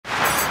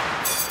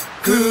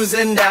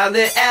Cruising down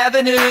the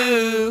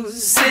avenue,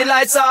 city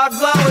lights are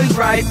glowing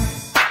bright.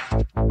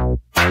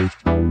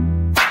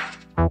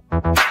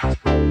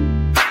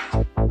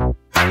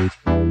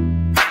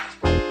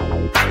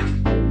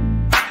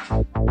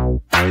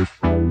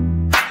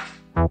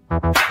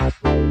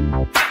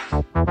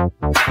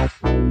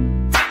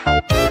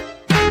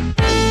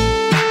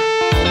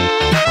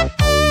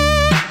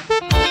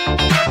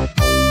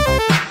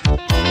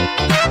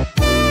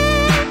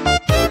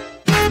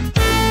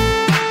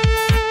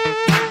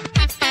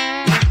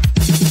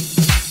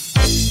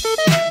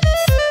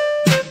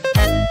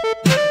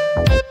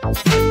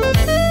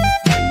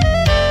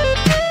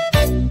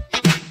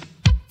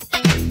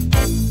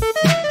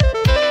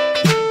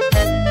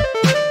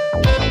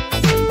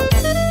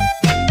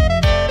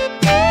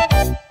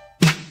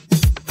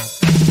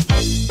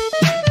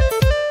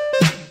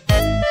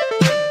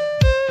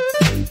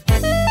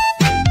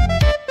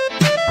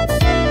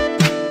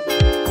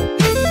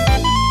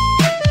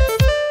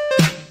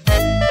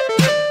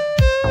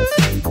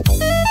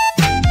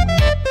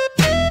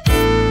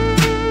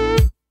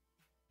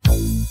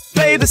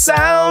 The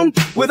sound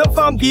with a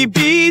funky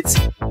beat.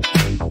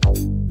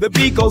 The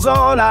beat goes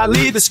on, I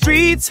leave the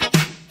streets.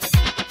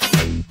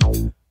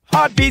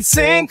 Heartbeat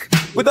sync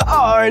with the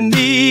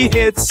R&B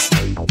hits.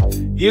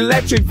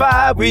 Electric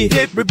vibe, we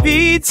hit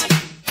repeat.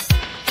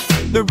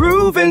 The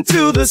groove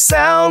into the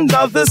sound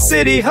of the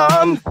city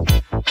hum.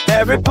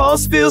 Every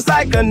pulse feels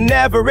like a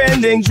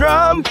never-ending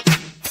drum.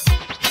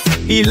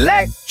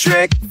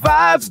 Electric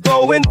vibes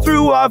going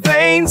through our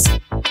veins.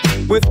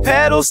 With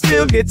pedal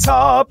steel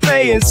guitar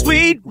playing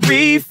sweet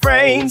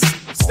refrains.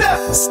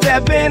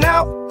 Stepping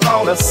out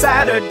on a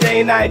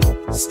Saturday night.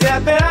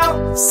 Stepping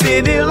out,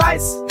 city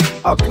lights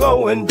are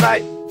glowing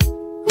bright.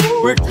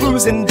 We're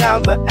cruising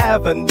down the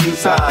avenue,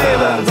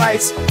 feeling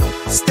right.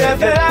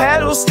 Stepping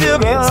pedal steel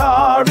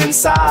guitar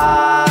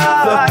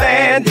inside. The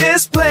band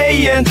is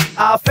playing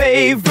our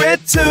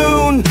favorite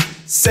tune.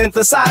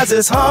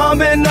 Synthesizers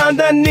humming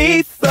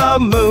underneath the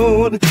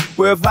moon.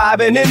 We're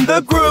vibing in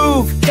the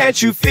groove,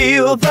 can't you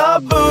feel the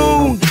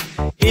boom?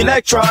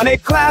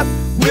 Electronic clap,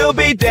 we'll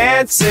be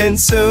dancing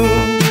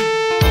soon.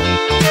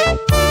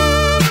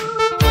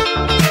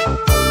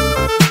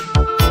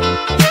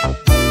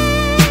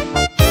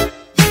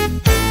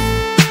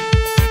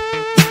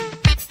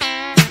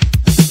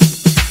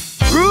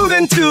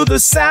 Grooving to the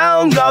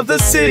sound of the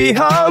city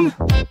hum.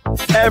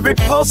 Every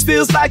pulse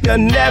feels like a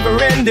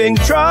never-ending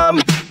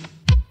drum.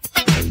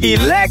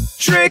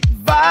 Electric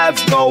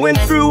vibes going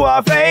through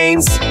our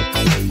veins.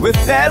 With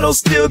pedal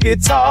steel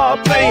guitar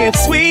playing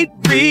sweet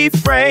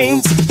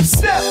refrains.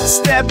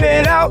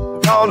 Stepping out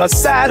on a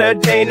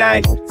Saturday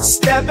night.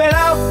 Stepping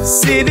out,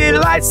 city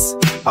lights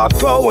are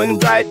glowing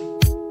bright.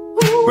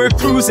 We're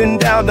cruising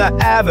down the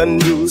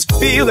avenues,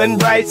 feeling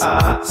right.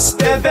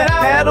 Stepping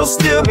out, pedal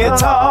steel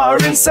guitar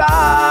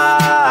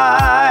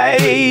inside.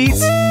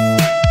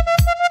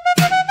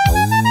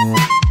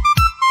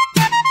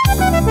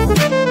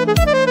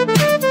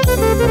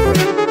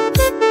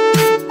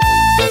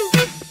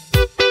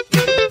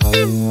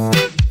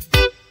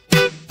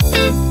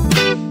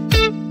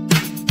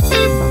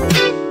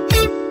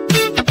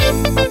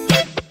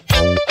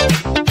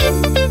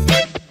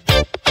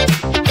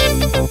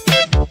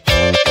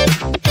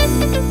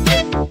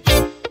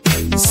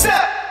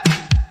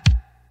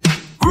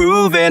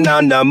 Grooving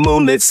under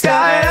moonlit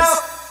skies.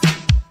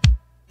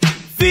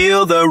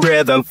 Feel the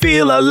rhythm,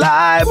 feel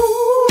alive.